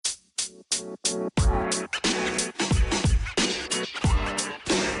Back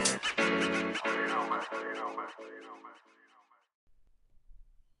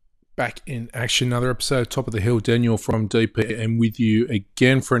in action, another episode, Top of the Hill. Daniel from DPM with you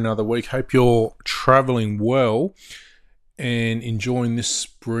again for another week. Hope you're traveling well and enjoying this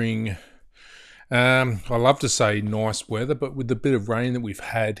spring. I love to say nice weather, but with the bit of rain that we've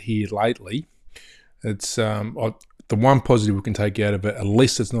had here lately, it's the one positive we can take out of it. At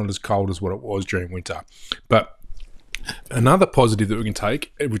least it's not as cold as what it was during winter. But another positive that we can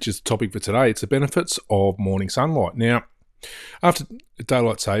take, which is the topic for today, it's the benefits of morning sunlight. Now, after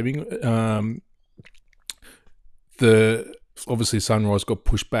daylight saving, obviously sunrise got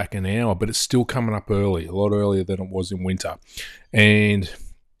pushed back an hour, but it's still coming up early, a lot earlier than it was in winter. And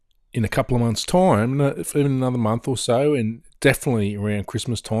in a couple of months' time, even another month or so, and definitely around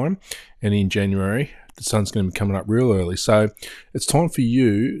Christmas time and in January, the sun's going to be coming up real early. So it's time for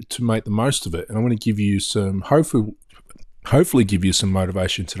you to make the most of it. And I'm going to give you some, hopefully give you some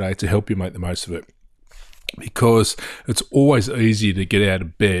motivation today to help you make the most of it. Because it's always easier to get out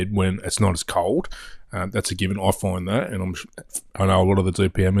of bed when it's not as cold. That's a given. I find that, and I know a lot of the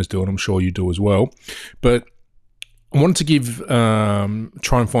DPMers do, and I'm sure you do as well. But I wanted to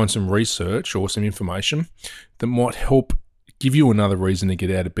try and find some research or some information that might help give you another reason to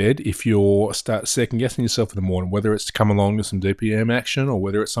get out of bed if you're start second guessing yourself in the morning, whether it's to come along to some DPM action or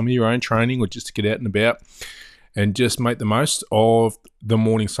whether it's some of your own training or just to get out and about and just make the most of the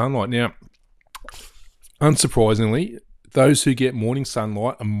morning sunlight. Now, unsurprisingly, those who get morning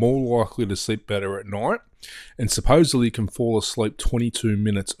sunlight are more likely to sleep better at night and supposedly can fall asleep 22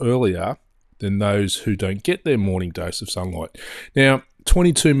 minutes earlier than those who don't get their morning dose of sunlight. Now,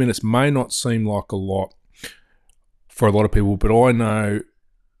 22 minutes may not seem like a lot for a lot of people, but I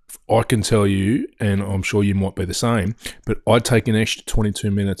can tell you, and I'm sure you might be the same, but I take an extra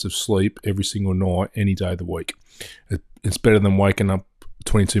 22 minutes of sleep every single night, any day of the week. It's better than waking up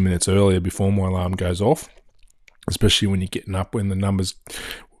 22 minutes earlier before my alarm goes off, especially when you're getting up when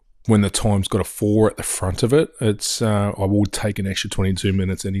the time's got a 4 at the front of it. I will take an extra 22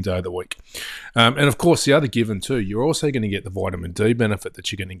 minutes any day of the week. And of course, the other given too, you're also going to get the vitamin D benefit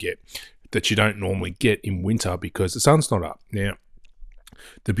that you're going to get that you don't normally get in winter because the sun's not up. Now,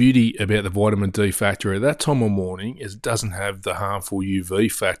 the beauty about the vitamin D factor at that time of morning is it doesn't have the harmful UV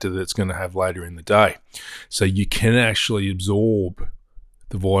factor that it's going to have later in the day. So you can actually absorb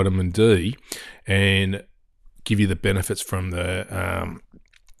the vitamin D and give you the benefits from the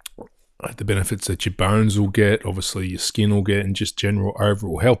benefits that your bones will get, obviously your skin will get, and just general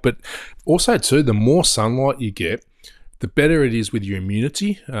overall health. But also too, the more sunlight you get, the better it is with your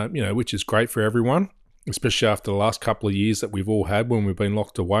immunity, which is great for everyone, especially after the last couple of years that we've all had when we've been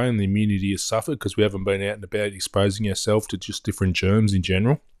locked away and the immunity has suffered because we haven't been out and about exposing ourselves to just different germs in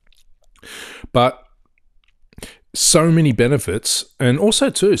general. But so many benefits, and also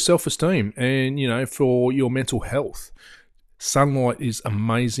too self-esteem and for your mental health. Sunlight is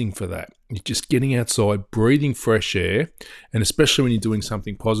amazing for that. You're just getting outside, breathing fresh air, and especially when you're doing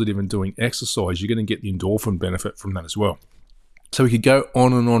something positive and doing exercise, you're going to get the endorphin benefit from that as well. So we could go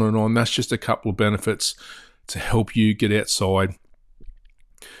on and on and on. That's just a couple of benefits to help you get outside.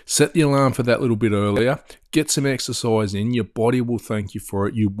 Set the alarm for that little bit earlier. Get some exercise in. Your body will thank you for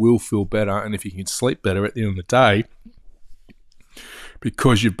it. You will feel better. And if you can sleep better at the end of the day,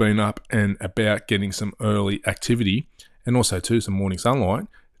 because you've been up and about getting some early activity and also too some morning sunlight,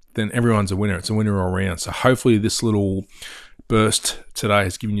 then everyone's a winner. It's a winner all around. So hopefully this little burst today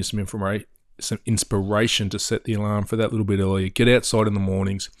has given you some inspiration to set the alarm for that little bit earlier. Get outside in the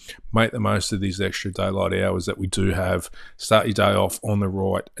mornings, make the most of these extra daylight hours that we do have. Start your day off on the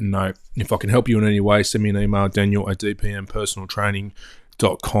right note. If I can help you in any way, send me an email,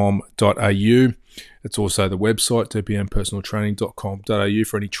 daniel@dpmpersonaltraining.com.au. It's also the website, dpmpersonaltraining.com.au,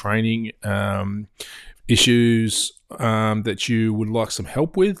 for any training issues that you would like some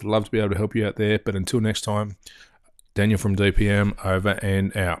help with. Love to be able to help you out there. But until next time, Daniel from DPM, over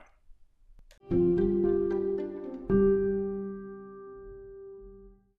and out.